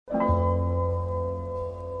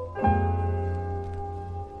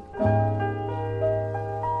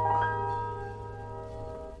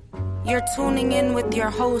You're tuning in with your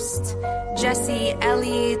host, Jesse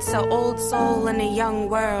Ellie, to Old Soul in a Young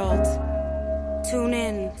World. Tune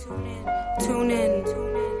in, tune in,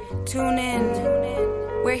 tune in.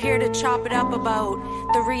 We're here to chop it up about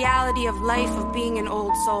the reality of life of being an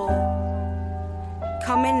old soul.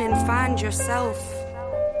 Come in and find yourself,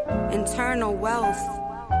 internal wealth.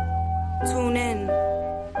 Tune in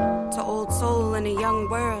to Old Soul in a Young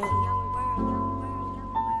World.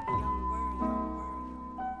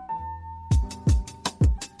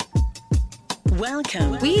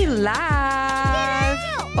 Welcome. We live.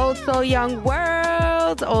 Old Soul, Young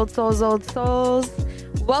World. Old Souls, Old Souls.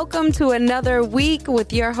 Welcome to another week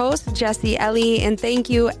with your host, Jesse Ellie. And thank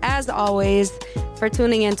you, as always, for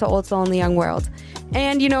tuning in to Old Soul in the Young World.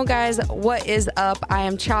 And you know, guys, what is up? I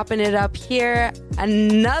am chopping it up here.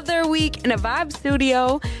 Another week in a Vibe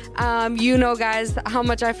studio. You know, guys, how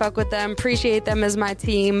much I fuck with them. Appreciate them as my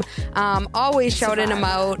team. Always shouting them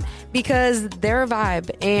out because they're a vibe.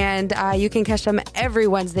 And you can catch them every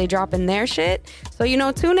Wednesday dropping their shit. So, you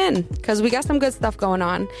know, tune in because we got some good stuff going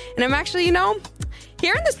on. And I'm actually, you know,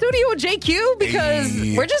 here in the studio with JQ because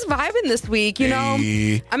we're just vibing this week, you know.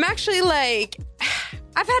 I'm actually like,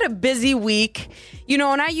 I've had a busy week, you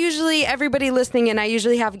know, and I usually, everybody listening in, I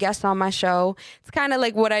usually have guests on my show. It's kind of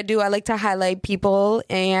like what I do. I like to highlight people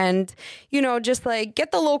and, you know, just like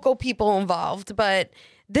get the local people involved. But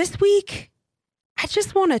this week, I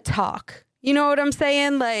just want to talk. You know what I'm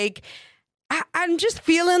saying? Like, I'm just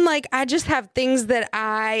feeling like I just have things that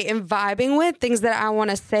I am vibing with, things that I want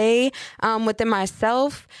to say within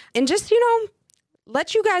myself, and just, you know,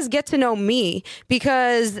 let you guys get to know me,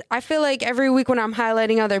 because I feel like every week when I'm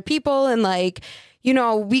highlighting other people and like, you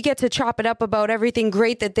know, we get to chop it up about everything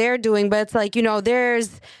great that they're doing. But it's like, you know,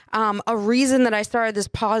 there's a reason that I started this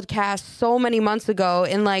podcast so many months ago.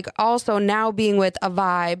 And like also now being with a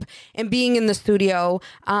vibe and being in the studio,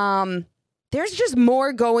 there's just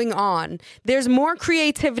more going on. There's more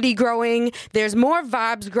creativity growing. There's more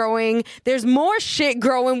vibes growing. There's more shit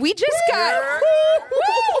growing. We just got...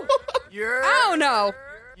 I don't know.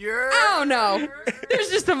 I don't know. There's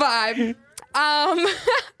just a vibe.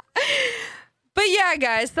 But yeah,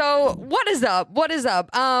 guys, so what is up? What is up?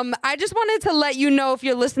 I just wanted to let you know, if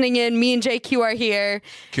you're listening in, me and JQ are here.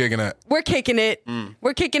 Kicking it. We're kicking it.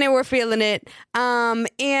 We're kicking it. We're feeling it.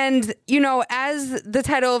 And, you know, as the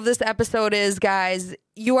title of this episode is, guys,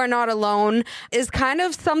 You Are Not Alone, is kind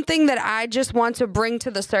of something that I just want to bring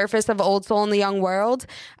to the surface of Old Soul in the Young World,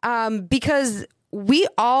 because we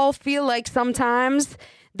all feel like sometimes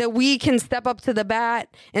that we can step up to the bat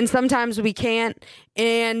and sometimes we can't.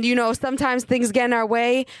 And, you know, sometimes things get in our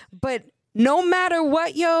way. But no matter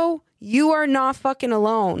what, yo, you are not fucking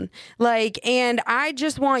alone. Like, and I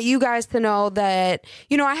just want you guys to know that,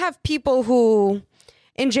 you know, I have people who...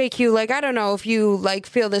 in JQ, like, I don't know if you, like,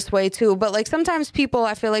 feel this way, too. But, like, sometimes people,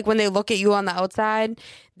 I feel like when they look at you on the outside,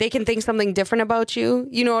 they can think something different about you.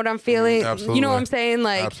 You know what I'm feeling? Absolutely. You know what I'm saying?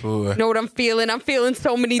 Like, absolutely. You know what I'm feeling? I'm feeling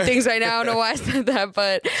so many things right now. I don't know why I said that.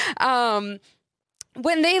 But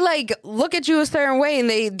when they, like, look at you a certain way and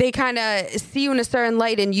they kind of see you in a certain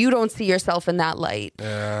light and you don't see yourself in that light.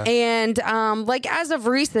 Yeah. And, like, as of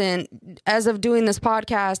doing this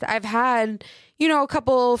podcast, I've had... you know, a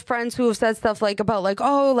couple friends who have said stuff like about like,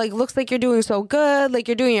 oh, like, looks like you're doing so good. Like,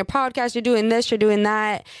 you're doing your podcast, you're doing this, you're doing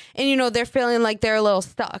that. And, you know, they're feeling like they're a little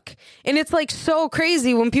stuck. And it's like so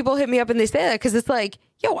crazy when people hit me up and they say that, because it's like,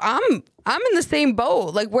 yo, I'm in the same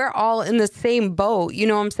boat. Like, we're all in the same boat. You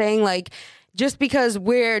know what I'm saying? Like, just because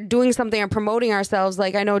we're doing something and promoting ourselves,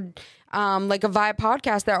 like I know like a Vibe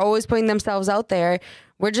podcast, they're always putting themselves out there.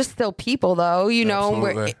 We're just still people, though, you know.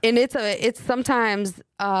 And it's sometimes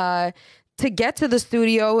to get to the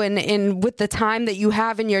studio and with the time that you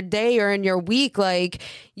have in your day or in your week, like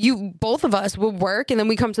both of us will work and then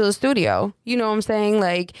we come to the studio. You know what I'm saying?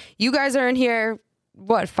 Like, you guys are in here,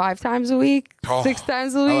 what, 5 times a week? 6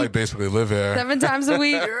 times a week? I like basically live here. 7 times a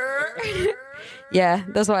week? Yeah,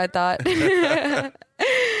 that's what I thought.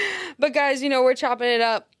 But guys, you know, we're chopping it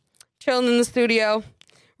up, chilling in the studio.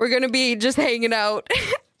 We're going to be just hanging out.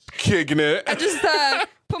 Kicking it. I just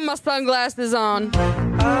put my sunglasses on.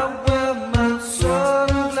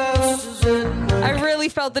 I really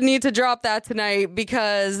felt the need to drop that tonight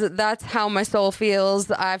because that's how my soul feels.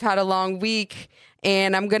 I've had a long week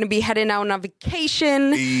and I'm going to be heading out on a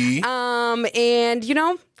vacation. And, you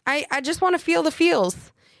know, I just want to feel the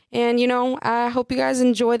feels. And, you know, I hope you guys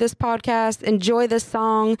enjoy this podcast, enjoy this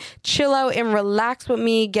song, chill out and relax with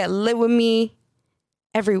me, get lit with me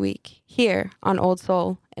every week here on Old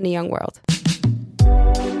Soul in a Young World.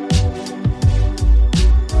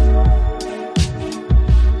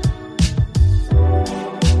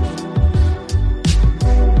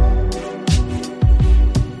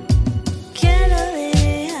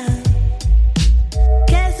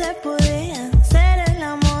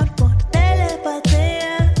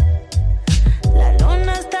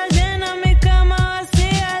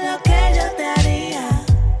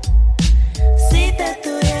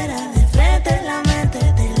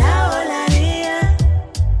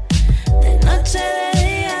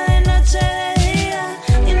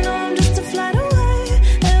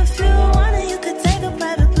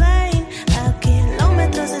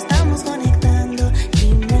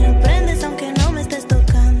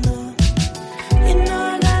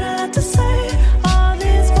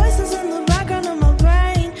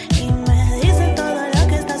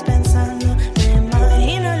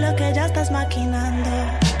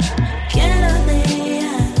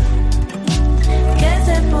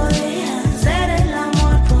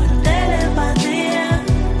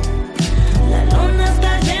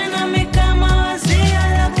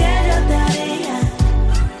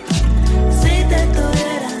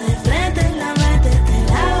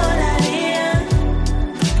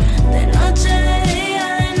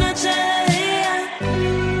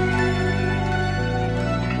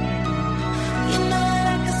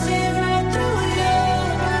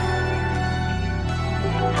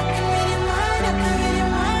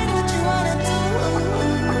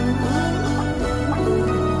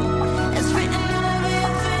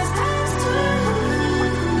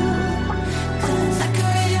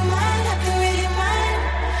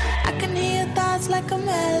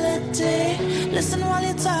 Listen while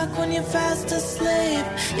you talk when you're fast asleep.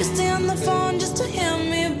 You stay on the phone just to hear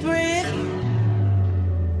me breathe.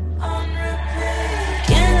 On repeat.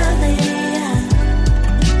 ¿Quién lo diría?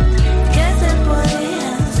 Que se podía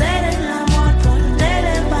hacer el amor por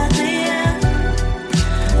telepatía.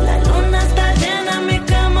 La luna está llena, mi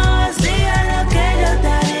cama vacía. Lo que yo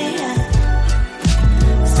te haría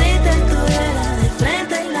si te estuviera de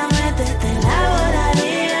frente y la mente te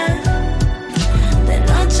elaboraría. De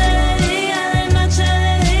noche de día, de noche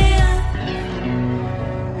de día.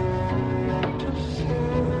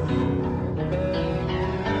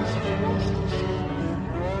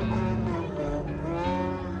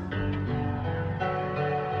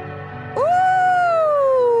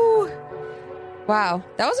 Ooh. Wow.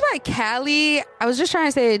 That was by Callie. I was just trying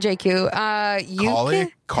to say JQ.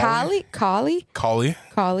 Callie? Callie? Callie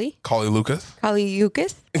Lucas. Callie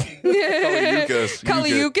Yukis?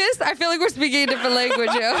 Callie Yukis? I feel like we're speaking a different language,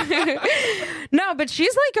 yo. No, but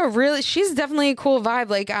she's like she's definitely a cool vibe.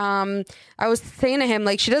 Like, I was saying to him,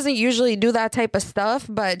 like, she doesn't usually do that type of stuff,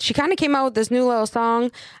 but she kind of came out with this new little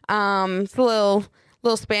song. It's a little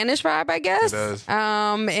Spanish vibe, I guess. It does.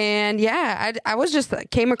 And yeah, I was just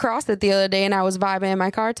came across it the other day and I was vibing in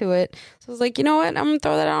my car to it. So I was like, you know what? I'm going to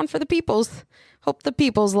throw that on for the peoples. Hope the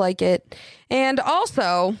peoples like it. And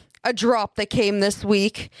also a drop that came this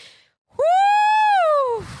week.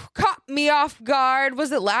 Woo! Caught me off guard.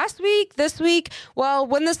 Was it last week? This week? Well,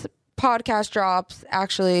 when this podcast drops,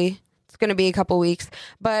 actually, it's going to be a couple weeks.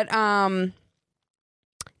 But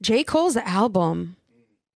J. Cole's album.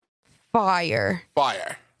 Fire.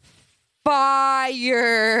 I've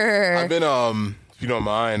been if you don't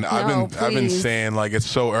mind, I've been please. saying like it's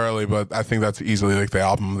so early, but I think that's easily like the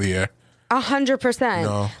album of the year. 100%.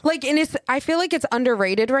 No. Like, and I feel like it's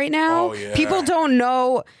underrated right now. Oh, yeah. People don't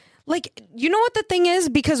know. Like, you know what the thing is?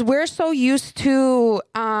 Because we're so used to,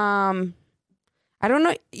 I don't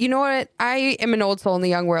know. You know what? I am an old soul in the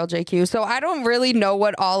young world, JQ. So I don't really know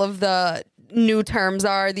what all of the new terms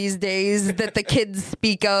are these days that the kids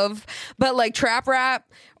speak of. But like trap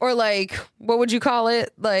rap or like, what would you call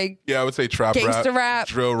it? Like, Yeah, I would say trap Gangsta rap.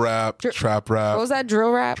 drill rap, trap rap. what was that?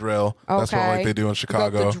 Drill rap? Drill. That's what like they do in Got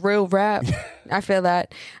Chicago. the drill rap. I feel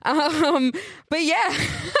that. But yeah,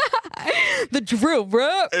 the drill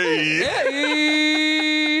rap.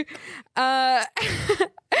 Hey. I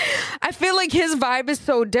feel like his vibe is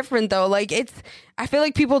so different though. Like I feel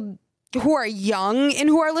like people who are young and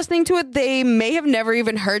who are listening to it, they may have never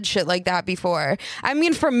even heard shit like that before. I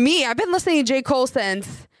mean, for me, I've been listening to J. Cole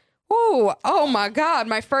since, oh my God,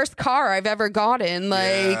 my first car I've ever gotten.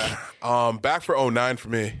 Like, back for 09 for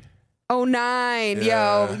me. 09,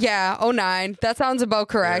 Yeah. yo, yeah, 09. That sounds about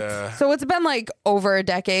correct. Yeah. So it's been like over a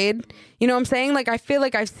decade. You know what I'm saying? Like, I feel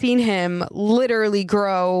like I've seen him literally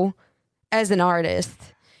grow as an artist,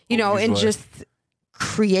 you know, and Easily. just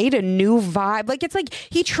create a new vibe. Like, it's like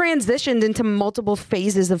he transitioned into multiple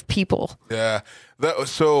phases of people. Yeah.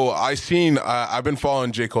 So I've been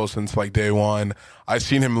following J. Cole since like day one. I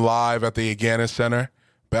seen him live at the Agganis Center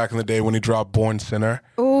back in the day when he dropped Born Sinner.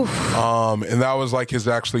 Oof. And that was like his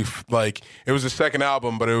actually like, it was his second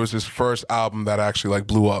album, but it was his first album that actually like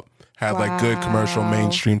blew up, had like good commercial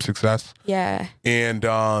mainstream success. Yeah. And,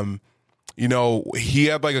 you know, he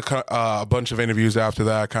had like a bunch of interviews after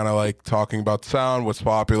that, kind of like talking about sound, what's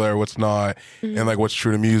popular, what's not, and like what's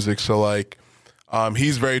true to music. So like,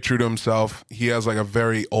 he's very true to himself. He has like a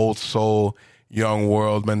very old soul, young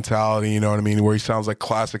world mentality. You know what I mean? Where he sounds like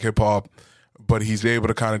classic hip hop, but he's able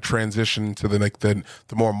to kind of transition to the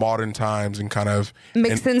more modern times and kind of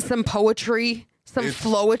Mix in some poetry. Some It's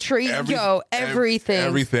flowetry. Everything.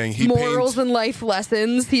 Everything. He Morals paints- and life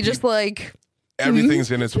lessons. He just like... everything's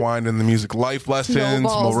intertwined in the music. Life lessons,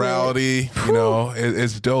 Snowballs morality, you know,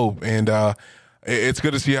 it's dope. And it's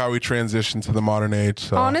good to see how we transition to the modern age.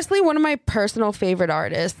 So. Honestly, one of my personal favorite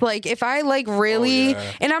artists. Like, if I like really...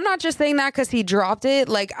 And I'm not just saying that because he dropped it.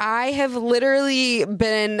 Like, I have literally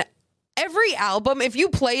been... Every album, if you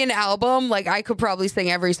play an album, like, I could probably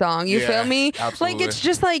sing every song. You feel me? Absolutely. Like, it's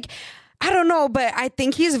just like... I don't know, but I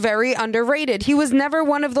think he's very underrated. He was never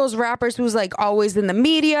one of those rappers who's like always in the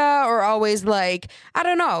media or always like, I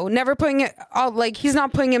don't know, never putting it out, like he's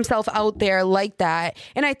not putting himself out there like that.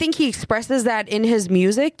 And I think he expresses that in his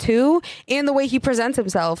music too, and the way he presents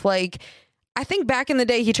himself. Like, I think back in the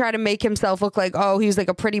day, he tried to make himself look like, oh, he's like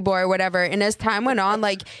a pretty boy or whatever. And as time went on,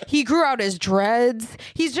 like he grew out his dreads.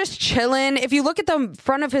 He's just chilling. If you look at the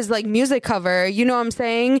front of his like music cover, you know what I'm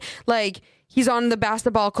saying? Like, he's on the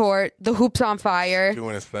basketball court. The hoop's on fire.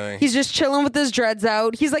 Doing his thing. He's just chilling with his dreads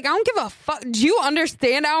out. He's like, I don't give a fuck. Do you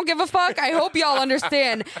understand? I don't give a fuck. I hope y'all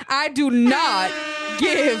understand. I do not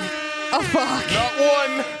give a fuck. Not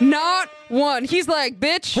one. Not one. He's like,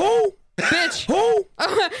 bitch. Who? Bitch. Who?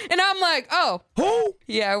 And I'm like, oh. Who?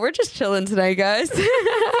 Yeah, we're just chilling tonight, guys.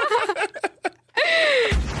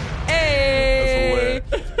 Hey.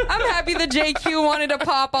 I'm happy that JQ wanted to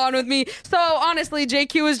pop on with me. So honestly,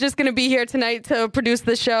 JQ is just going to be here tonight to produce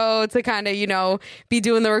the show, to kind of, be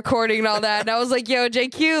doing the recording and all that. And I was like, yo,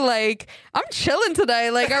 JQ, like, I'm chilling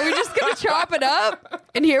today. Like, are we just going to chop it up?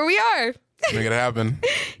 And here we are. Make it happen.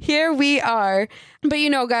 Here we are. But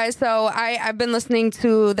guys, so I've been listening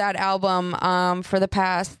to that album for the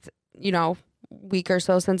past, week or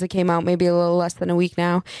so since it came out, maybe a little less than a week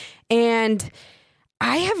now. And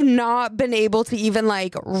I have not been able to even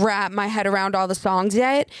like wrap my head around all the songs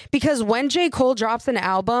yet, because when J. Cole drops an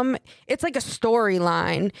album, it's like a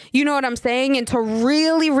storyline. You know what I'm saying? And to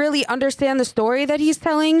really, really understand the story that he's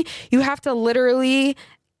telling, you have to literally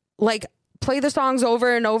like play the songs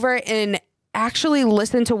over and over and actually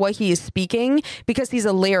listen to what he is speaking, because he's a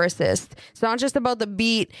lyricist. It's not just about the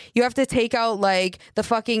beat. You have to take out like the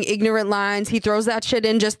fucking ignorant lines. He throws that shit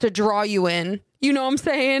in just to draw you in. You know what I'm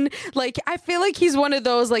saying? Like, I feel like he's one of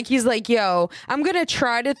those, like, he's like, yo, I'm going to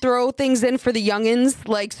try to throw things in for the youngins,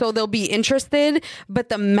 like, so they'll be interested. But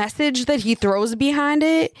the message that he throws behind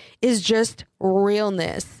it is just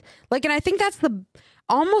realness. Like, and I think that's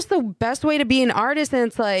almost the best way to be an artist. And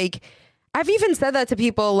it's like, I've even said that to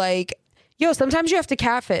people, like, yo, sometimes you have to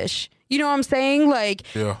catfish. You know what I'm saying? Like,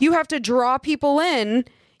 you have to draw people in,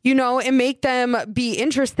 and make them be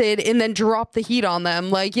interested, and then drop the heat on them.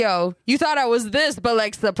 Like, yo, you thought I was this, but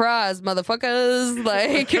like, surprise, motherfuckers.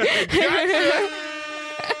 Like,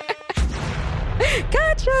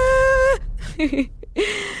 gotcha.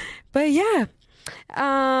 But yeah.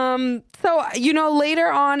 So, later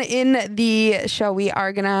on in the show, we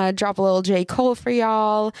are gonna drop a little J. Cole for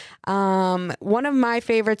y'all. One of my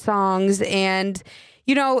favorite songs, and,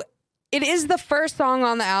 it is the first song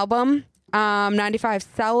on the album, 95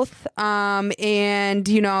 South. And,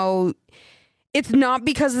 it's not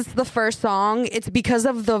because it's the first song, it's because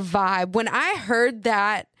of the vibe. When I heard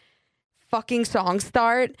that fucking song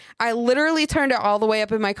start, I literally turned it all the way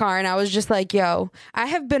up in my car, and I was just like, yo, I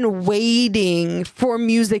have been waiting for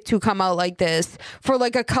music to come out like this for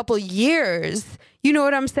like a couple years. You know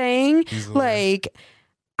what I'm saying? Easily. Like,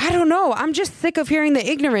 I don't know. I'm just sick of hearing the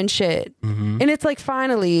ignorant shit. Mm-hmm. And it's like,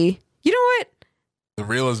 finally, you know what? The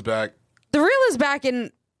real is back. The real is back, and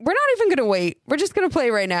we're not even going to wait. We're just going to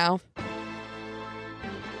play right now.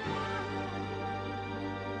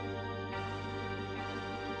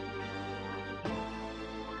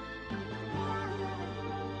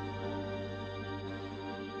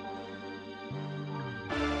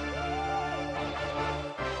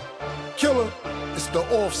 Killer, it's the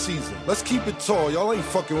off season. Let's keep it tall. Y'all ain't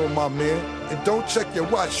fucking with my man. And don't check your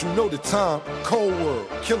watch, you know the time. Cold World,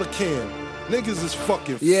 Killer Cam. Niggas is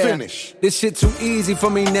fucking finished. This shit too easy for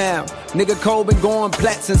me now. Nigga Cole been going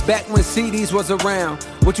plat since back when CDs was around.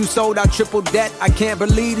 What you sold, I tripled that. I can't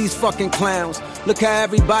believe these fucking clowns. Look how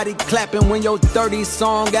everybody clapping when your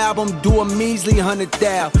 30-song album do a measly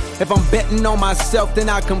 100,000. If I'm betting on myself, then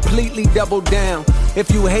I completely double down.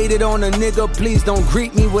 If you hated on a nigga, please don't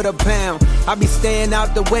greet me with a pound. I be staying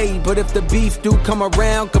out the way, but if the beef do come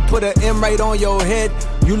around, could put an M right on your head.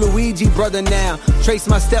 You Luigi brother now. Trace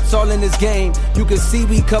my steps all in this game. You can see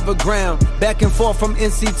we cover ground. Back and forth from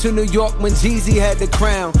NC to New York when Jeezy had the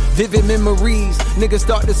crown. Vivid memories. Niggas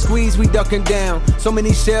start to squeeze, we ducking down. So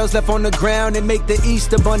many shells left on the ground and make the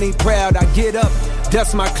Easter Bunny proud. I get up,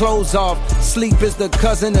 dust my clothes off. Sleep is the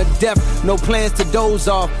cousin of death. No plans to doze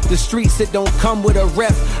off. The streets, it don't come with a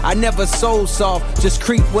rep. I never sold soft. Just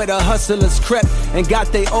creep where the hustlers crept and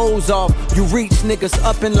got they O's off. You reach niggas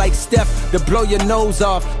up and like Steph to blow your nose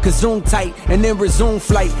off. Kazoom tight and then resume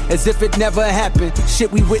flight as if it never happened.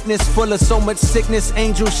 Shit we witnessed full of so much sickness.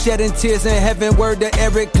 Angels shedding tears in heaven. Word to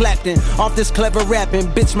Eric Clapton. Off this clever rapping.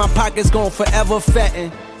 Bitch, my pockets gon' forever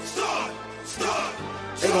fatten.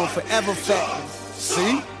 They gon' forever fatten.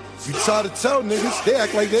 See? You try to tell niggas, they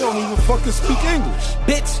act like they don't even fucking speak English.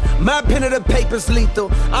 Bitch, my pen of the paper's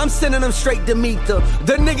lethal. I'm sending them straight to Mita.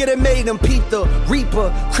 The nigga that made them peep the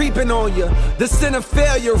Reaper, creeping on ya. The sin of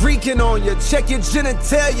failure, reeking on ya. Check your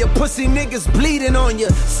genitalia, pussy niggas bleeding on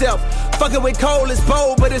yourself. Fucking with Cole is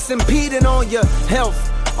bold, but it's impeding on your health.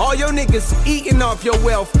 All your niggas eating off your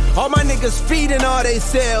wealth. All my niggas feeding all they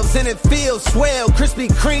selves. And it feels swell, Krispy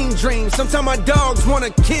Kreme dreams. Sometimes my dogs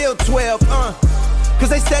wanna kill 12, Cause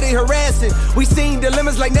they steady harassing. We seen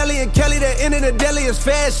dilemmas like Nelly and Kelly that end in the deadliest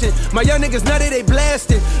fashion. My young niggas nutty, they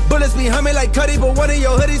blasting. Bullets be humming like Cuddy, but one of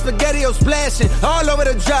your hoodies spaghetti-o splashing. All over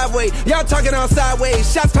the driveway, y'all talking on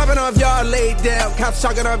sideways. Shots popping off, y'all laid down. Cops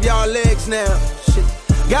talking off y'all legs now. Shit.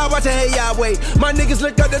 God watching, hey Yahweh. My niggas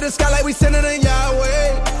look up to the sky like we sending in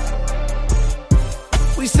Yahweh.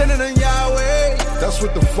 We sending in Yahweh. That's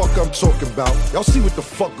what the fuck I'm talking about. Y'all see what the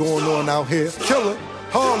fuck going on out here? Killer,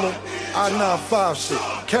 Harlem, I-95 shit,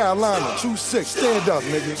 Carolina, 2-6, stand up,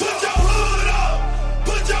 nigga. Put your hood up,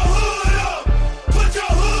 put your hood up, put your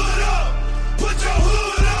hood up, put your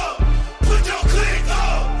hood up, put your click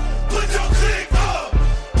up, put your click up,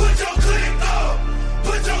 put your click up,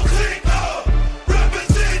 put your click up.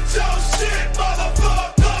 Represent your shit,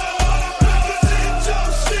 motherfucker. Represent your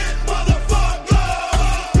shit, motherfucker.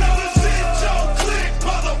 Represent your click,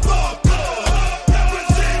 motherfucker.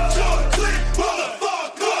 Represent your click,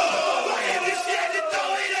 motherfucker. If you scared to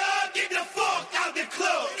throw it up, get the fuck out the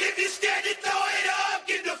club. If you scared to throw it up,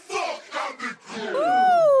 get the fuck out the club.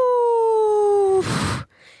 Ooh.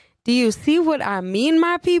 Do you see what I mean,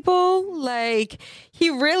 my people? Like, he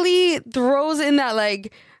really throws in that,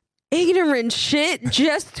 like, ignorant shit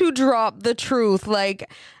just to drop the truth.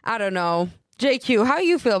 Like, I don't know. JQ, how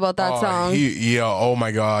you feel about that song? Oh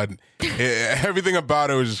my God. Everything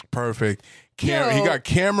about it was just perfect. He got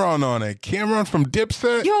Cameron on it. Cameron from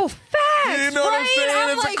Dipset. Yo, facts, You know what I'm right?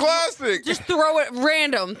 saying? It's like, a classic. Just throw it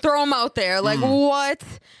random. Throw them out there. Like, what?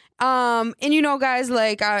 And you know, guys,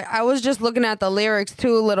 like, I was just looking at the lyrics,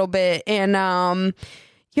 too, a little bit. And,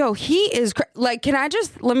 yo, he is... like,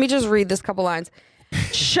 let me just read this couple lines.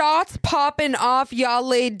 Shots popping off, y'all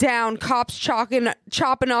laid down. Cops chopping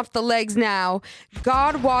off the legs now.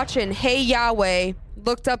 God watching, hey Yahweh.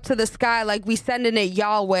 Looked up to the sky like we sending it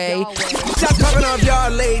y'all way. Shots popping off, y'all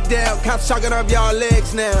laid down. Cops chalking off y'all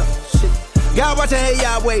legs now. Shit. God watching, hey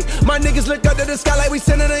Yahweh. My niggas look up to the sky like we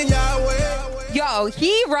sending in Yahweh. Yo,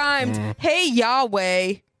 he rhymed hey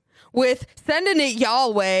Yahweh with sending it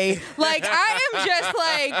y'all way. Like, I am just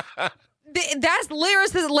like... that's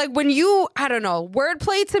lyricism. Like, when you, I don't know,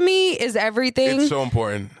 wordplay to me is everything. It's so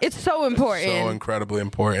important. It's so important. So incredibly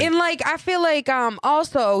important. And like, I feel like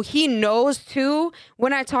also he knows too,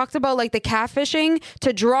 when I talked about like the catfishing,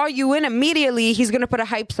 to draw you in immediately, he's gonna put a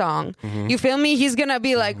hype song. You feel me? He's gonna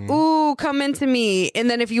be like, ooh, come into me. And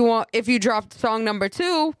then if you drop song number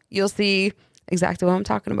 2, you'll see exactly what I'm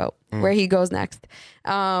talking about, where he goes next.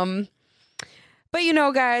 But, you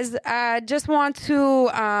know, guys, I just want to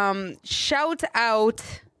shout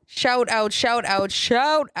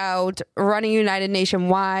out Running United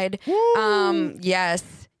Nationwide.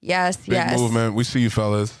 Yes. Big movement. We see you,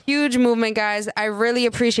 fellas. Huge movement, guys. I really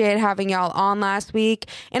appreciate having y'all on last week.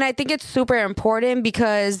 And I think it's super important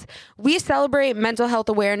because we celebrate mental health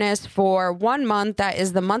awareness for 1 month. That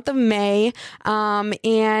is the month of May.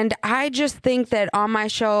 And I just think that on my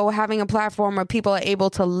show, having a platform where people are able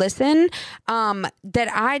to listen, that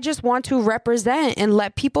I just want to represent and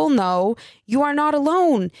let people know you are not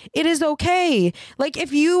alone. It is okay. Like,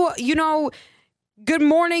 if you know, good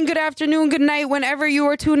morning, good afternoon, good night, whenever you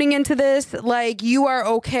are tuning into this, like, you are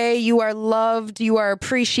okay, you are loved, you are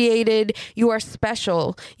appreciated, you are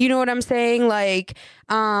special. You know what I'm saying? Like,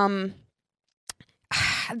 that's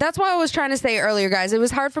what I was trying to say earlier, guys. It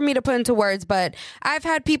was hard for me to put into words, but I've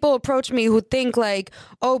had people approach me who think like,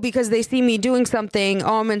 oh, because they see me doing something,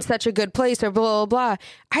 oh, I'm in such a good place or blah, blah, blah.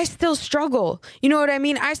 I still struggle. You know what I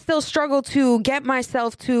mean? I still struggle to get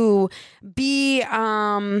myself to be,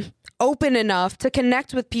 open enough to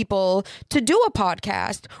connect with people, to do a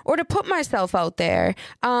podcast or to put myself out there.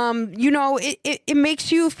 You know, it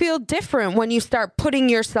makes you feel different when you start putting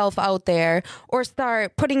yourself out there or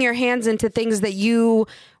start putting your hands into things that you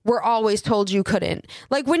were always told you couldn't.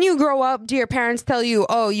 Like, when you grow up, do your parents tell you,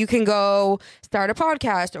 oh, you can go start a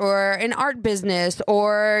podcast or an art business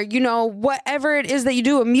or, you know, whatever it is that you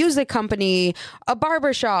do, a music company, a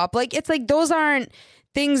barbershop? Like, it's like, those aren't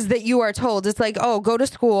things that you are told. It's like, oh, go to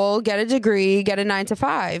school, get a degree, get a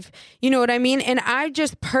 9-to-5. You know what I mean? And I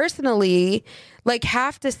just personally, like,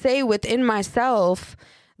 have to say within myself,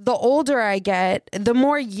 the older I get, the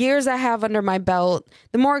more years I have under my belt,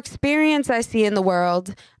 the more experience I see in the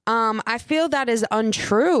world, I feel that is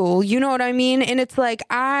untrue. You know what I mean? And it's like,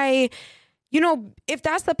 you know, if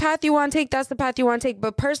that's the path you want to take, that's the path you want to take.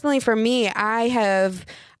 But personally, for me, I have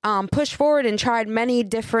pushed forward and tried many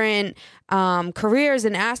different careers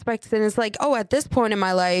and aspects. And it's like, oh, at this point in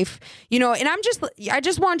my life, you know, and I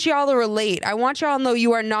just want y'all to relate. I want y'all to know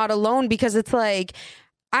you are not alone, because it's like,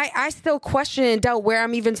 I still question and doubt where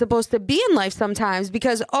I'm even supposed to be in life sometimes,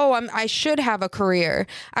 because, oh, I should have a career.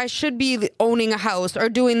 I should be owning a house or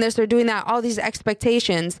doing this or doing that. All these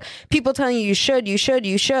expectations. People telling you should.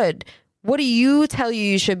 What do you tell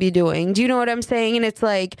you should be doing? Do you know what I'm saying? And it's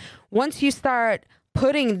like, once you start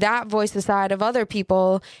putting that voice aside of other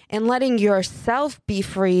people and letting yourself be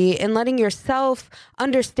free and letting yourself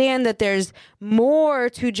understand that there's more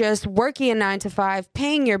to just working a 9-to-5,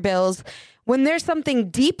 paying your bills, when there's something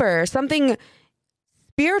deeper, something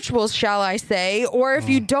spiritual, shall I say, or if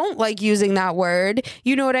you don't like using that word,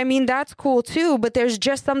 you know what I mean? That's cool too, but there's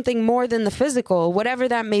just something more than the physical, whatever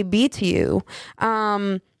that may be to you.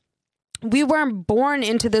 We weren't born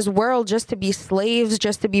into this world just to be slaves,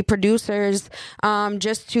 just to be producers,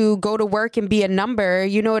 just to go to work and be a number.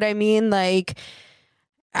 You know what I mean? Like,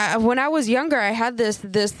 when I was younger, I had this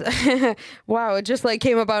wow, it just like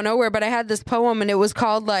came up out of nowhere, but I had this poem and it was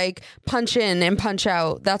called like Punch In and Punch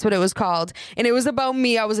Out. That's what it was called. And it was about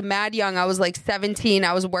me. I was mad young. I was like 17.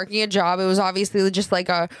 I was working a job. It was obviously just like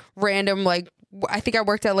a random, like, I think I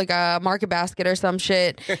worked at like a Market Basket or some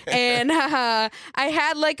shit. And I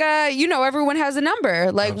had like a, you know, everyone has a number,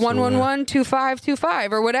 like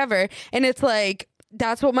 111-2525 or whatever. And it's like,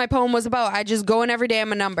 that's what my poem was about. I just go in every day.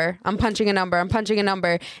 I'm a number. I'm punching a number. I'm punching a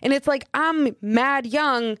number. And it's like, I'm mad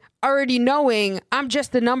young, already knowing I'm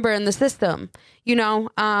just a number in the system. You know,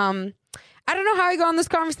 I don't know how I got on this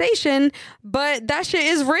conversation, but that shit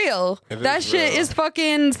is real. That shit is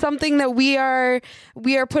fucking something that we are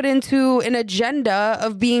put into an agenda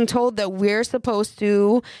of being told that we're supposed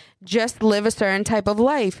to just live a certain type of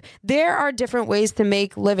life. There are different ways to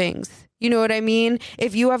make livings. You know what I mean?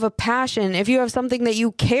 If you have a passion, if you have something that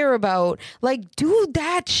you care about, like, do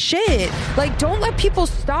that shit. Like, don't let people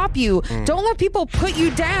stop you. Don't let people put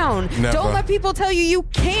you down. Never. Don't let people tell you you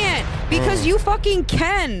can't, because you fucking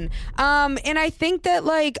can. And I think that,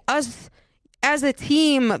 like, us as a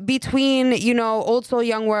team between, you know, Old Soul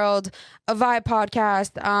Young World, a Vibe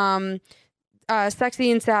podcast,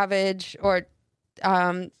 Sexy and Savage, or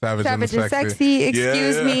Savage and Sexy,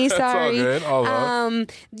 excuse me, sorry. It's all good. All love.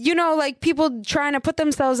 You know, like, people trying to put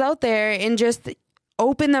themselves out there and just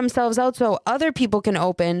open themselves out so other people can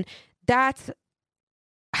open. That's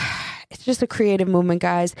it's just a creative movement,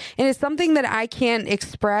 guys. And it's something that I can't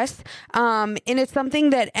express. And it's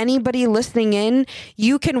something that anybody listening in,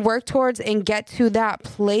 you can work towards and get to that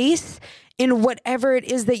place in whatever it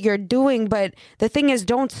is that you're doing. But the thing is,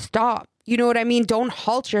 don't stop. You know what I mean? Don't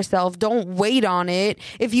halt yourself. Don't wait on it.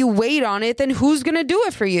 If you wait on it, then who's going to do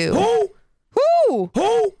it for you? Who?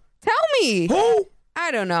 Tell me. Who?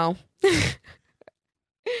 I don't know.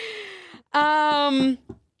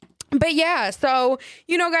 But yeah, so,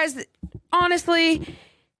 you know, guys, honestly,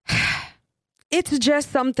 it's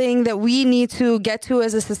just something that we need to get to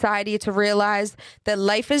as a society, to realize that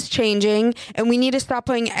life is changing and we need to stop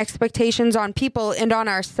putting expectations on people and on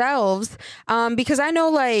ourselves. Because I know,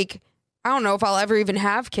 like, I don't know if I'll ever even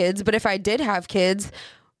have kids, but if I did have kids,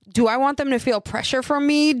 do I want them to feel pressure from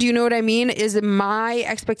me? Do you know what I mean? Is my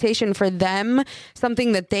expectation for them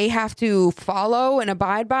something that they have to follow and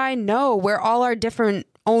abide by? No, we're all our different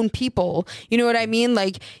own people. You know what I mean?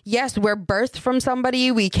 Like, yes, we're birthed from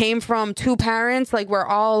somebody. We came from two parents. Like, we're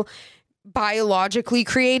all biologically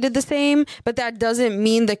created the same, but that doesn't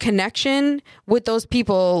mean the connection with those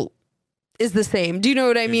people is the same. Do you know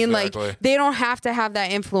what I mean? Exactly. Like, they don't have to have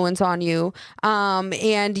that influence on you.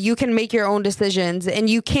 And you can make your own decisions, and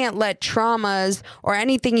you can't let traumas or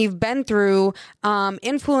anything you've been through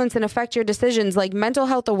influence and affect your decisions. Like, mental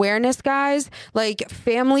health awareness, guys, like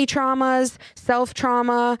family traumas,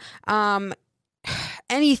 self-trauma,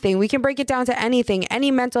 anything. We can break it down to anything, any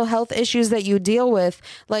mental health issues that you deal with.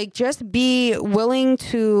 Like, just be willing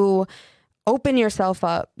to open yourself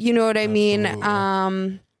up. You know what I mean?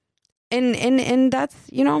 And that's,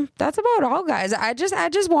 you know, that's about all, guys. I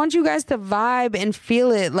just want you guys to vibe and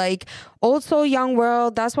feel it. Like, Old Soul Young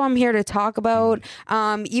World, that's what I'm here to talk about.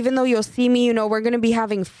 Even though you'll see me, you know, we're going to be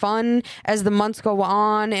having fun as the months go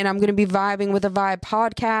on, and I'm going to be vibing with a Vibe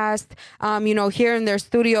podcast, you know, here in their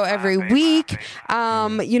studio every week,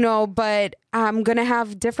 you know, but I'm going to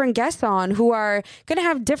have different guests on who are going to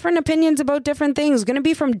have different opinions about different things, going to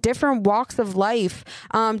be from different walks of life,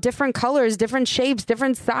 different colors, different shapes,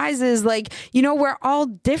 different sizes. Like, you know, we're all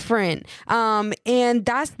different. And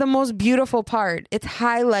that's the most beautiful part. It's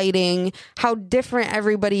highlighting how different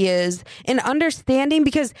everybody is and understanding,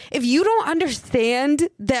 because if you don't understand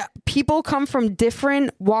that people come from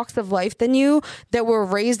different walks of life than you, that were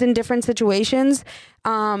raised in different situations,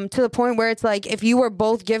 to the point where it's like, if you were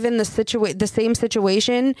both given the same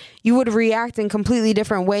situation, you would react in completely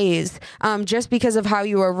different ways, just because of how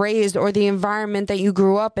you were raised or the environment that you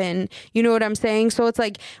grew up in. You know what I'm saying? So it's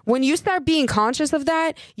like, when you start being conscious of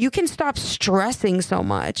that, you can stop stressing so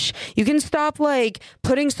much. You can stop, like,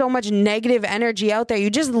 putting so much negative energy out there. You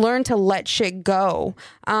just learn to let shit go.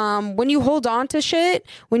 When you hold on to shit,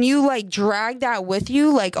 when you you like drag that with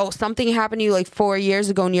you, like, oh, something happened to you like 4 years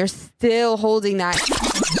ago and you're still holding that.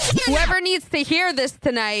 Whoever needs to hear this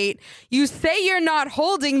tonight, you say you're not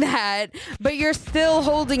holding that, but you're still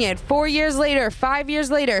holding it. 4 years later, 5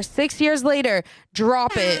 years later, 6 years later,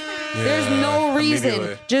 drop it. There's no reason.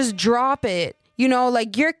 Immediately. Just drop it. You know,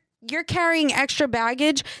 like you're carrying extra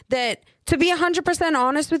baggage that, to be 100%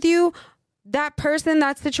 honest with you, that person,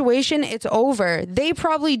 that situation, it's over. They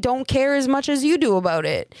probably don't care as much as you do about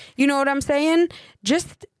it. You know what I'm saying?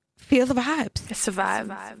 Just feel the vibes.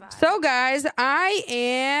 Survive. So, guys, I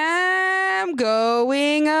am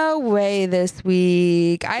going away this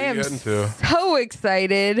week. I am heading to? so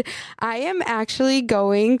excited. I am actually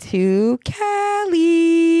going to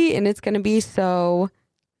Cali, and it's going to be so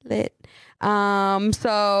lit. So I'm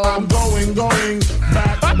going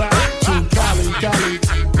back to Cali.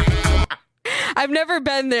 I've never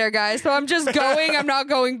been there, guys. So I'm just going. I'm not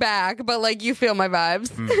going back. But like, you feel my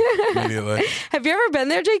vibes. Immediately. Have you ever been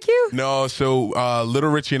there, JQ? No, so Little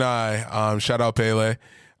Richie and I, shout out Pele.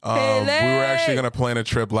 We were actually going to plan a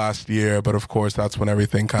trip last year, but of course that's when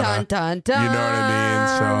everything kind of, Dun, dun, you know what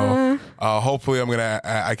I mean? So hopefully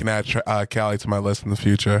I can add Cali to my list in the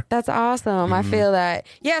future. That's awesome. I feel that.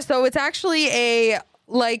 Yeah, so it's actually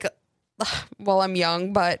I'm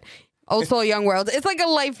young, but also Young World. It's like a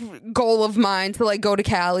life goal of mine to like go to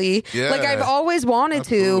Cali. Yeah. Like I've always wanted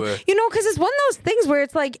Absolutely. to, you know, because it's one of those things where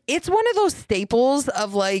it's like, it's one of those staples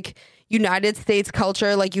of like United States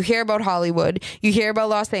culture. Like you hear about Hollywood, you hear about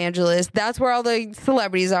Los Angeles. That's where all the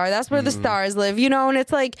celebrities are. That's where the stars live, you know, and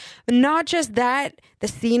it's like not just that, the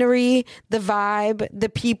scenery, the vibe, the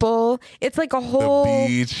people. It's like a whole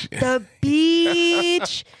beach. The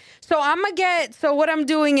beach. So what I'm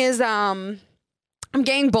doing is I'm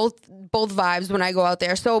getting both vibes when I go out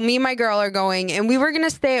there. So me and my girl are going, and we were gonna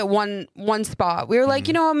stay at one spot. We were like,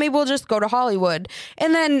 you know what, maybe we'll just go to Hollywood.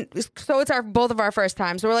 And then so it's both of our first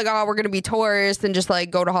time. So we're like, oh, we're gonna be tourists and just like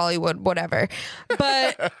go to Hollywood, whatever.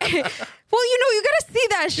 But well, you know, you gotta see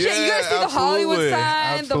that shit. Yeah, you gotta see the Hollywood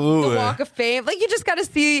sign, the Walk of Fame. Like you just gotta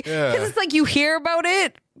see, because it's like you hear about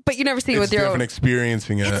it, but you never see it with your own.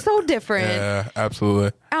 Experiencing it. It's so different. Yeah,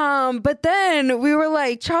 absolutely. But then we were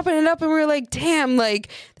like chopping it up and we were like, damn, like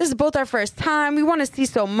this is both our first time. We want to see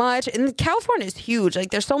so much. And California is huge.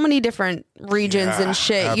 Like there's so many different regions and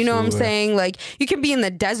shit. Absolutely. You know what I'm saying? Like you can be in the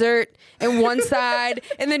desert in one side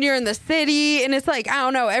and then you're in the city and it's like, I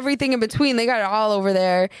don't know, everything in between. They got it all over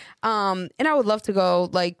there. And I would love to go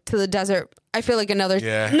like to the desert. I feel like not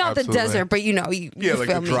absolutely. the desert, but you know, you like feel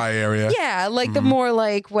the me. dry area. Yeah, like the more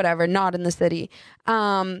like whatever, not in the city.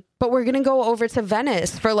 But we're gonna go over to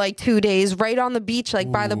Venice for like 2 days, right on the beach,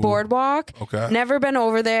 like by the boardwalk. Okay. Never been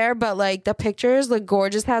over there, but like the pictures look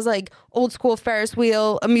gorgeous. Has like old school Ferris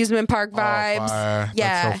wheel amusement park vibes. Fire.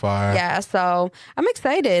 Yeah, That's so fire. yeah. So I'm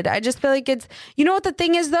excited. I just feel like it's. You know what the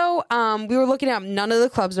thing is though? We were looking up. None of the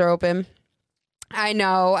clubs are open. I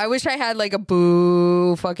know. I wish I had like a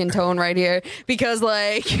boo fucking tone right here because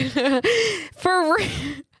like for real.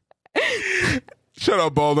 Shut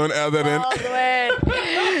up, Baldwin. Add that in.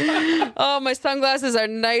 Oh, my sunglasses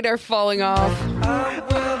are falling off.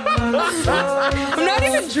 I'm not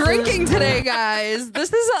even drinking today, guys.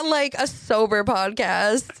 This is like a sober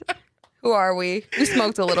podcast. Who are we? We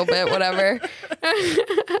smoked a little bit, whatever.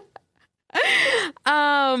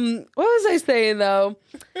 What was I saying though?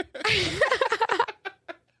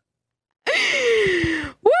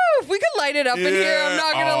 Woo! If we could light it up in here, I'm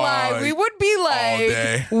not gonna lie. We would be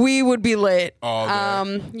like, we would be lit. All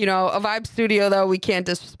day. You know, a Vibe studio though, we can't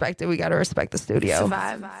disrespect it. We gotta respect the studio.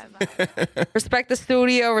 Survive. Respect the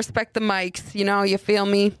studio, respect the mics. You know, you feel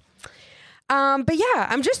me? But yeah,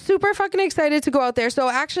 I'm just super fucking excited to go out there. So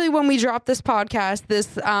actually, when we drop this podcast,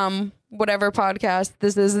 this whatever podcast,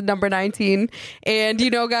 this is number 19, and you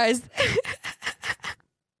know, guys.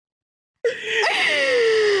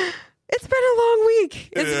 It's been a long week.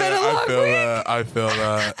 It's been a long week. I feel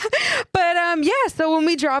that. But yeah, so when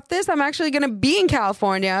we drop this, I'm actually going to be in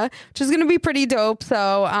California, which is going to be pretty dope.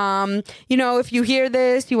 So, you know, if you hear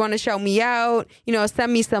this, you want to shout me out, you know,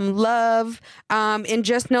 send me some love. And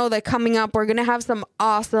just know that coming up, we're going to have some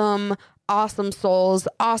awesome souls,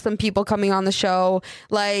 awesome people coming on the show.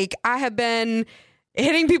 Like, I have been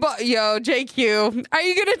hitting people. Yo, JQ, are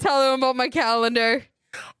you going to tell them about my calendar?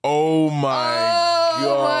 Oh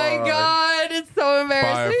my God, it's so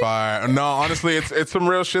embarrassing. Fire. No, honestly, it's some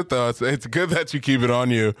real shit though. It's good that you keep it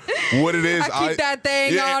on you. What it is, I keep that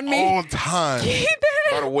thing on me all the time. Keep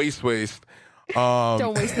it. Not a waste.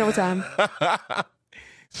 Don't waste no time.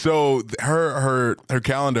 So her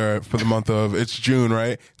calendar for the month of, it's June,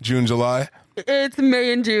 right? June, July. It's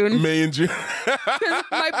May and June. May and June.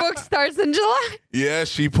 My book starts in July. Yeah,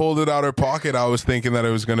 she pulled it out her pocket. I was thinking that it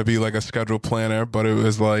was going to be like a scheduled planner, but it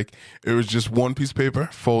was just one piece of paper,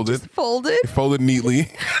 folded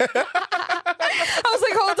neatly. I was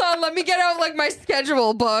like, hold on, let me get out like my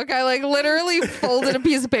schedule book. I like literally folded a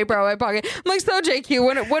piece of paper out of my pocket. I'm like, so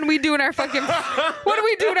JQ, when are we doing our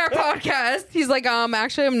podcast? He's like,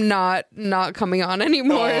 actually I'm not coming on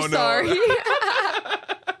anymore. Oh, no. Sorry.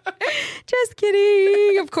 Just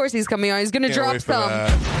kidding. Of course he's coming on. He's gonna drop some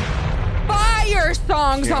fire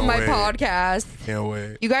songs on my podcast. Can't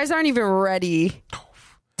wait. You guys aren't even ready.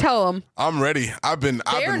 Tell them. I'm ready. I've been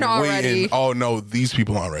not waiting. ready. Oh no, these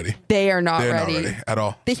people aren't ready. They are not They're ready. not ready at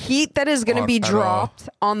all. The heat that is going to be At all. dropped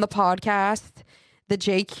on the podcast, the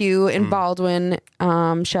JQ and Baldwin,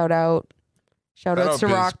 shout out to Biz.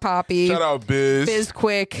 Rock Poppy. Shout out Biz. Biz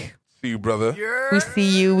Quick. See you, brother. We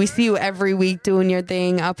see you every week doing your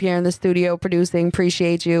thing up here in the studio producing.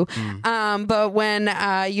 Appreciate you. But when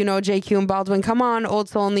JQ and Baldwin come on, Old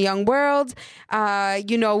Soul in the Young World,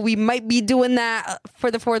 we might be doing that for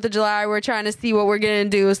the 4th of July. We're trying to see what we're gonna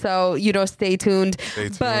do, so stay tuned.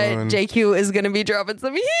 But JQ is gonna be dropping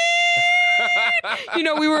some heat.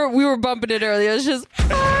 We were bumping it earlier. It's just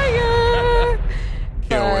fire.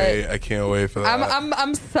 I can't wait for that.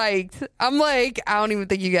 I'm psyched. I'm like, I don't even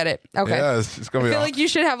think you get it. Okay. Yeah, it's gonna be. I feel like you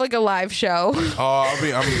should have like a live show.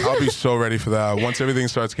 Oh, I'll be so ready for that. Once everything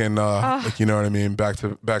starts getting, you know what I mean, back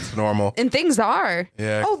to normal. And things are.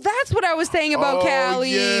 Yeah. Oh, that's what I was saying about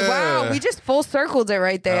Cali. Yeah. Wow, we just full circled it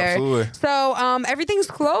right there. Absolutely. So, everything's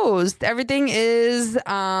closed. Everything is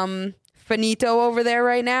finito over there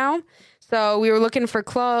right now. So we were looking for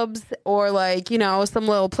clubs or some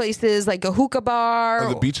little places like a hookah bar.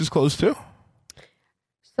 Are the beaches closed too?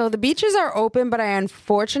 So the beaches are open, but I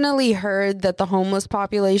unfortunately heard that the homeless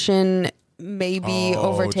population may be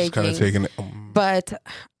overtaking. Just taking it. But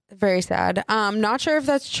very sad. Not sure if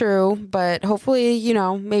that's true, but hopefully,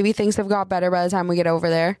 maybe things have got better by the time we get over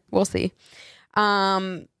there. We'll see.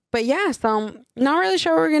 But yeah, so not really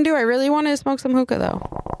sure what we're going to do. I really want to smoke some hookah though.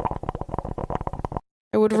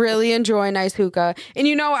 I would really enjoy a nice hookah.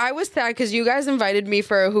 And I was sad because you guys invited me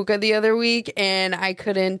for a hookah the other week and I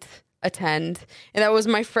couldn't attend. And that was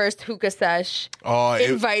my first hookah sesh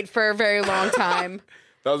invite for a very long time.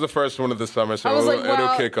 That was the first one of the summer, so I was like, it'll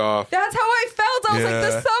wow, kick off. That's how I felt. I was like,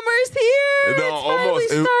 the summer's here. No, it's finally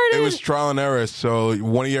started. It was trial and error. So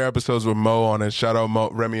one of your episodes with Mo on it. Shout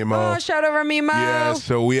out Remy and Mo. Oh, shout out Remy and Mo. Yeah,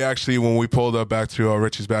 so we actually, when we pulled up back to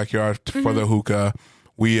Richie's backyard for the hookah,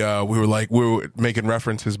 we were making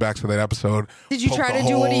references back to that episode. Did you try to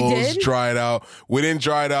do what he did? Dry it out. We didn't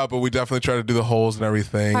dry it out, but we definitely tried to do the holes and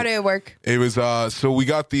everything. How did it work? It was so we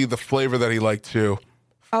got the flavor that he liked too.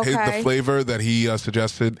 Okay. The flavor that he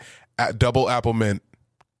suggested, double apple mint,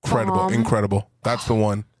 incredible. That's the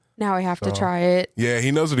one. Now I have to try it. Yeah,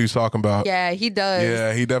 he knows what he's talking about. Yeah, he does.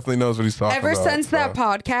 Yeah, he definitely knows what he's talking about. Ever since that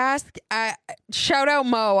podcast, shout out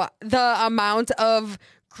Mo, the amount of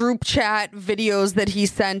group chat videos that he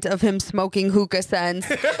sent of him smoking hookah scents.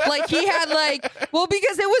 He had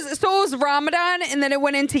because it was Ramadan and then it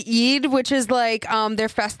went into Eid, which is their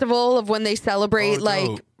festival of when they celebrate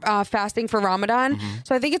fasting for Ramadan.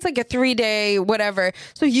 So I think it's a 3-day whatever.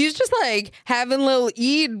 So he's just having a little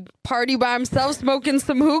Eid party by himself, smoking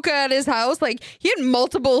some hookah at his house. He had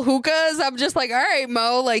multiple hookahs. I'm just all right,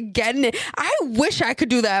 Mo, getting it. I wish I could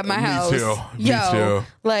do that at my house. Me too.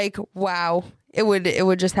 Wow. It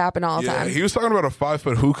would just happen all the time. He was talking about a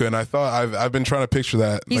 5-foot hookah, and I thought I've been trying to picture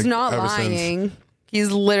that. He's not lying. Since. He's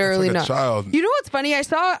literally not. Child. You know what's funny? I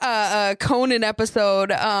saw a Conan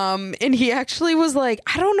episode, and he actually was I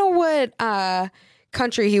don't know what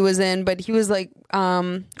country he was in, but he was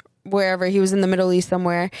wherever he was in the Middle East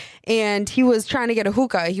somewhere, and he was trying to get a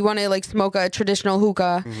hookah. He wanted to smoke a traditional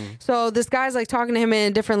hookah. So this guy's talking to him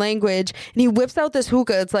in a different language, and he whips out this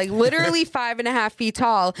hookah. It's literally 5.5 feet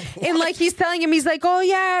tall, and he's telling him, he's oh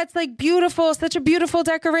yeah, it's beautiful, such a beautiful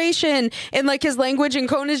decoration, and his language in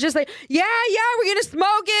Conan is just yeah, we're gonna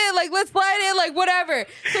smoke it, let's light it, whatever.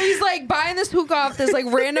 So he's buying this hookah off this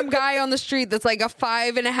random guy on the street that's a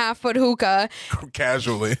 5.5 foot hookah,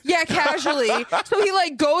 casually. Yeah, casually. So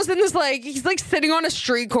he goes in this he's sitting on a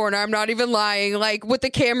street corner, I'm not even lying, with the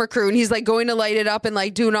camera crew, and he's going to light it up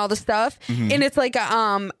and doing all the stuff, and it's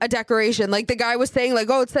a decoration. The guy was saying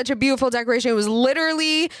oh, it's such a beautiful decoration. It was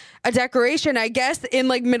literally a decoration. I guess in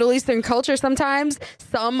Middle Eastern culture, sometimes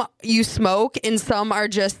some you smoke and some are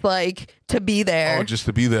just to be there. Oh, just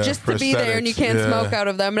to be there. Just to be there, and you can't smoke out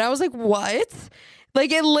of them. And I was what?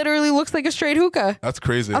 Like, it literally looks like a straight hookah. That's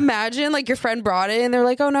crazy. Imagine, like, your friend brought it and they're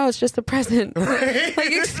like, oh, no, it's just a present.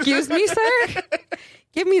 Like, excuse me, sir?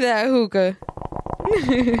 Give me that hookah.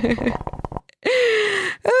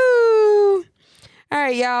 Ooh. All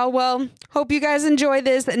right, y'all. Well, hope you guys enjoy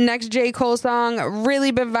this next J. Cole song.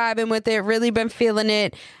 Really been vibing with it. Really been feeling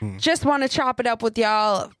it. Just want to chop it up with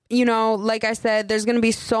y'all. You know, like I said, there's going to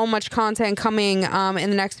be so much content coming in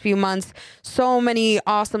the next few months. So many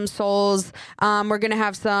awesome souls. We're going to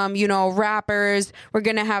have some, you know, rappers. We're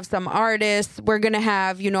going to have some artists. We're going to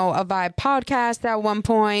have, you know, a Vibe podcast at one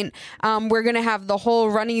point. We're going to have the whole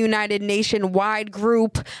Running United nationwide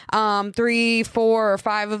group, 3, 4, or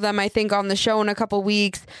 5 of them, I think, on the show in a couple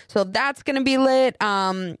weeks. So that's going to be lit.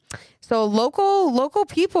 So local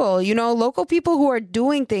people, you know, local people who are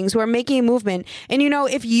doing things, who are making a movement. And, you know,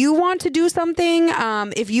 if you want to do something,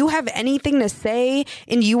 if you have anything to say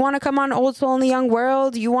and you want to come on Old Soul in the Young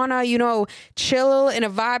World, you want to, you know, chill in a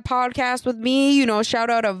Vibe podcast with me, you know, shout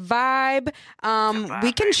out a Vibe.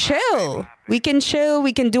 We can chill. We can chill.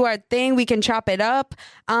 We can do our thing. We can chop it up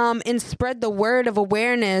and spread the word of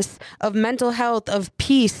awareness, of mental health, of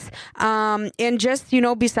peace. And just, you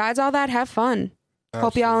know, besides all that, have fun.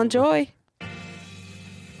 Hope y'all enjoy.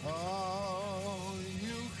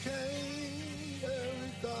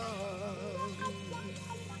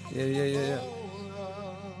 Yeah.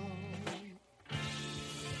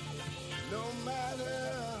 No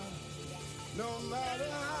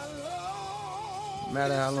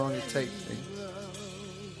matter how long it takes.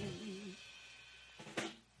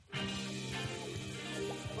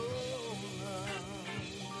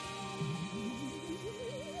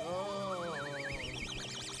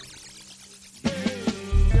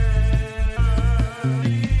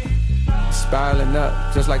 Spiraling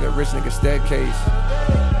up, just like a rich nigga staircase.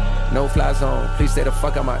 No fly zone, please stay the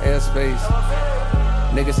fuck out my airspace.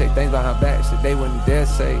 Niggas say things behind backs that they wouldn't dare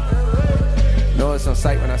say. Know it's on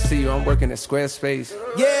sight when I see you, I'm working at Squarespace.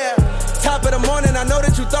 Yeah, top of the morning, I know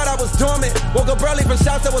that you thought I was dormant. Woke up early from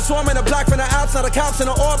shots that was swarming a block from the outside, the cops in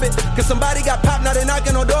the orbit. Cause somebody got popped, now they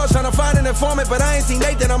knocking on doors trying to find an informant. But I ain't seen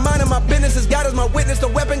Nathan, I'm minding my business as God is my witness. The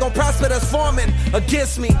weapon gon' prosper that's forming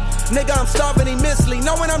against me. Nigga, I'm starving immensely.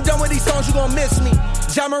 Know when I'm done with these songs, you gon' miss me.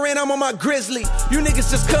 John Moran, I'm on my grizzly. You niggas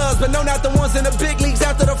just cuz, but no, not the ones in the big leagues.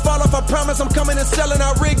 After the fall off, I promise I'm coming and selling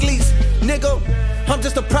out Wrigley's. Nigga, I'm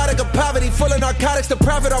just a product of poverty, full of narcotics to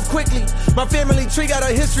profit off quickly. My family tree got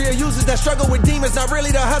a history of users that struggle with demons, not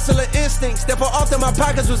really the hustler instincts. Therefore, often my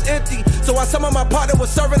pockets was empty. So while some of my partner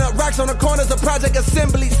was serving up rocks on the corners of project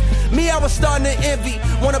assemblies, me, I was starting to envy.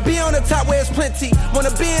 Wanna be on the top where it's plenty.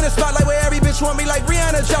 Wanna be in the spotlight where every bitch want me like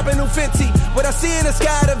Rihanna dropping new Fenty. What I see in the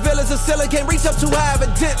sky, the villas of Scylla can't reach up too high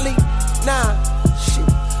evidently. Nah, shit.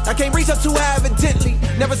 I can't reach up too high evidently.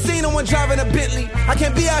 Never seen no one driving a Bentley. I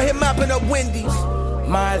can't be out here mopping up Wendy's.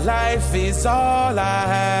 My life is all I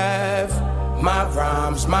have. My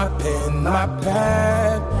rhymes, my pen, my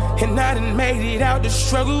pad. And I done made it out the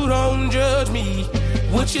struggle, don't judge me.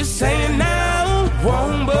 What you're saying now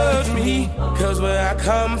won't budge me. Cause where I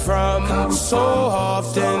come from, so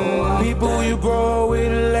often people you grow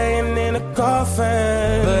with laying in a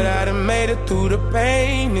coffin. But I done made it through the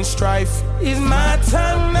pain and strife. It's my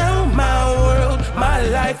time now, my world, my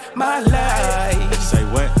life, my life. Say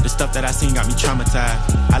what? The stuff that I seen got me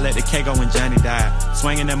traumatized. I let the K go when Johnny died.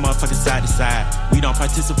 Swinging that motherfucker side to side. We don't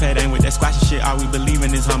participate, ain't with that squashy shit. All we believe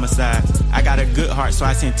in is homicide. I got a good heart, so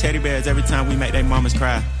I send teddy bears every time we make they mamas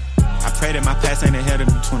cry. I pray that my past ain't ahead of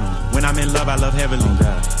me, 21. When I'm in love, I love heavily. Oh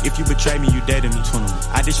God. If you betray me, you dead to me, 21.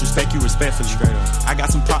 I disrespect you respectfully. Straight up. I got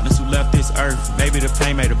some partners who left this earth. Maybe the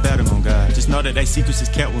pain made it better, oh God. Just know that they secrets is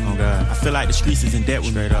kept with me, oh God. I feel like the streets is in debt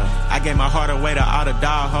with me. Straight up. I gave my heart away to all the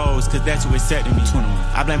dog hoes, cause that's who accepted me, 21.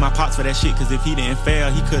 I blame my pops for that shit, cause if he didn't fail,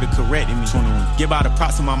 he could've corrected me, 21. Give all the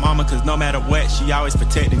props to my mama, cause no matter what, she always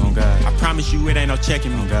protected me, oh God. I promise you it ain't no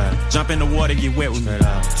checking me, oh God. Jump in the water, get wet with me,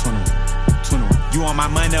 21. You on my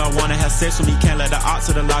money or wanna have sex with me? Can't let the odds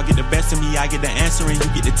of the law get the best of me. I get the answering, you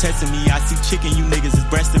get the testing me. I see chicken, you niggas is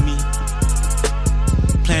breasting me.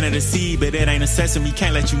 Planted a seed, but it ain't a sesame.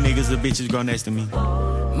 Can't let you niggas or bitches grow next to me.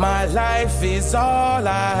 My life is all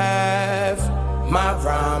I have. My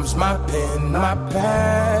rhymes, my pen, my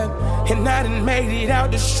pad. And I done made it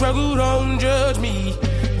out the struggle, don't judge me.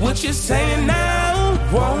 What you're saying now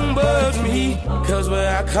won't budge me. Cause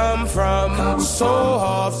where I come from, so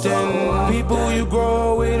often people you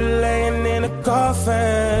grow with laying in a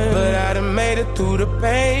coffin. But I done made it through the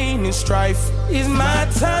pain and strife. It's my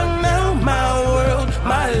time now, my world,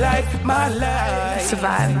 my life, my life.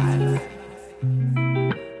 Survive.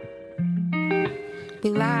 We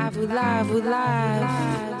live, we live, we live.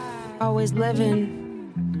 Always living.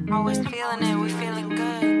 Always feeling it, we feeling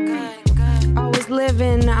good, good, good. Always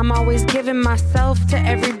living, I'm always giving myself to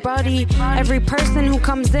everybody. Every person who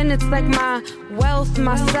comes in, it's like my wealth.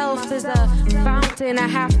 Myself is a fountain. I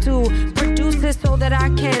have to produce it so that I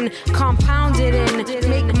can compound it and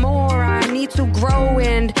make more. I need to grow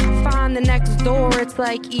and find the next door. It's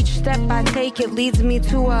like each step I take, it leads me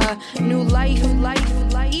to a new life.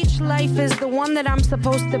 Each life is the one that I'm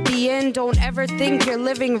supposed to be in. Don't ever think you're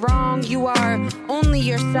living wrong. You are only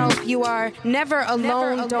yourself. You are never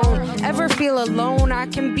alone. Don't ever feel alone. I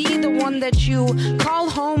can be the one that you call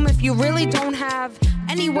home if you really don't have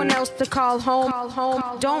anyone else to call home.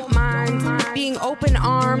 Don't mind being open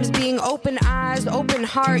arms, being open eyes, open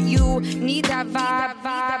heart. You need that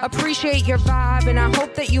vibe. Appreciate your vibe, and I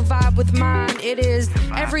hope that you vibe with mine. It is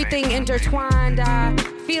everything intertwined. I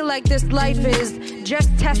feel like this life is just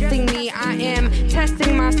testing me. I am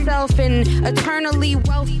testing myself and eternally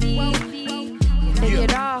wealthy. Take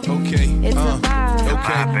it off. Okay. It's a vibe.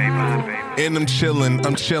 Okay. And I'm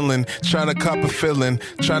chillin', trying to cop a feeling,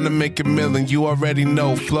 trying to make a million. You already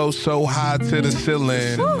know, flow so high to the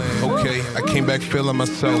ceiling. Okay, I came back feeling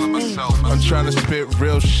myself. I'm trying to spit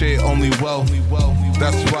real shit, only wealth.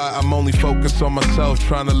 That's why I'm only focused on myself,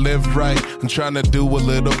 trying to live right. I'm trying to do a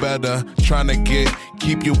little better, trying to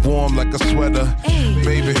keep you warm like a sweater.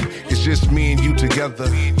 Baby, it's just me and you together.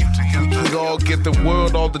 We can all get the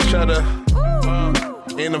world, all the cheddar.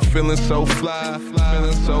 And I'm feeling so fly,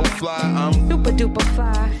 I'm super duper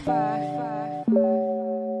fly.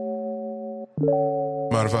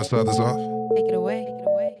 Mind if I start this off? Take it away.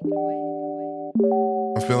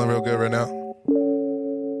 I'm feeling real good right now.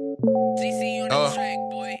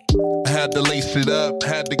 I had to lace it up,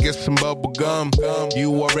 had to get some bubble gum.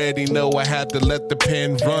 You already know I had to let the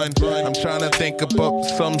pen run. I'm trying to think about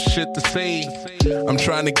some shit to say. I'm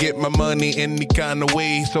trying to get my money any kind of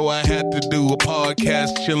way, so I had to do a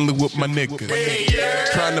podcast chilling with my niggas.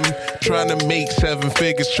 Trying to make 7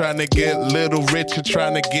 figures, trying to get a little richer,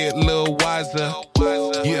 trying to get a little wiser.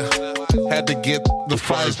 Yeah, had to get the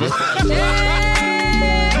Pfizer.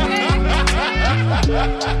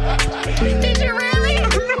 Did you really?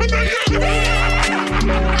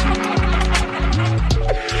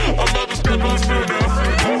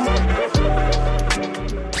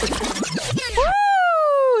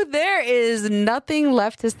 Woo! There is nothing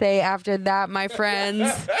left to say after that, my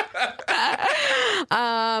friends.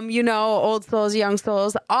 Old souls, young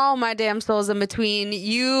souls, all my damn souls in between.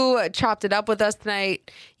 You chopped it up with us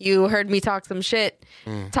tonight. You heard me talk some shit,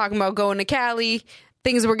 talking about going to Cali,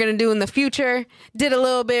 things we're going to do in the future. Did a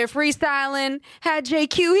little bit of freestyling. Had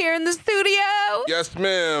JQ here in the studio. Yes,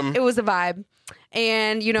 ma'am. It was a vibe.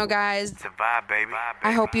 And, guys, It's a vibe, baby.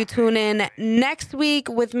 I hope you tune in next week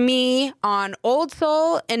with me on Old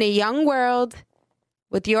Soul in a Young World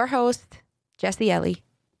with your host, Jessie Ellie.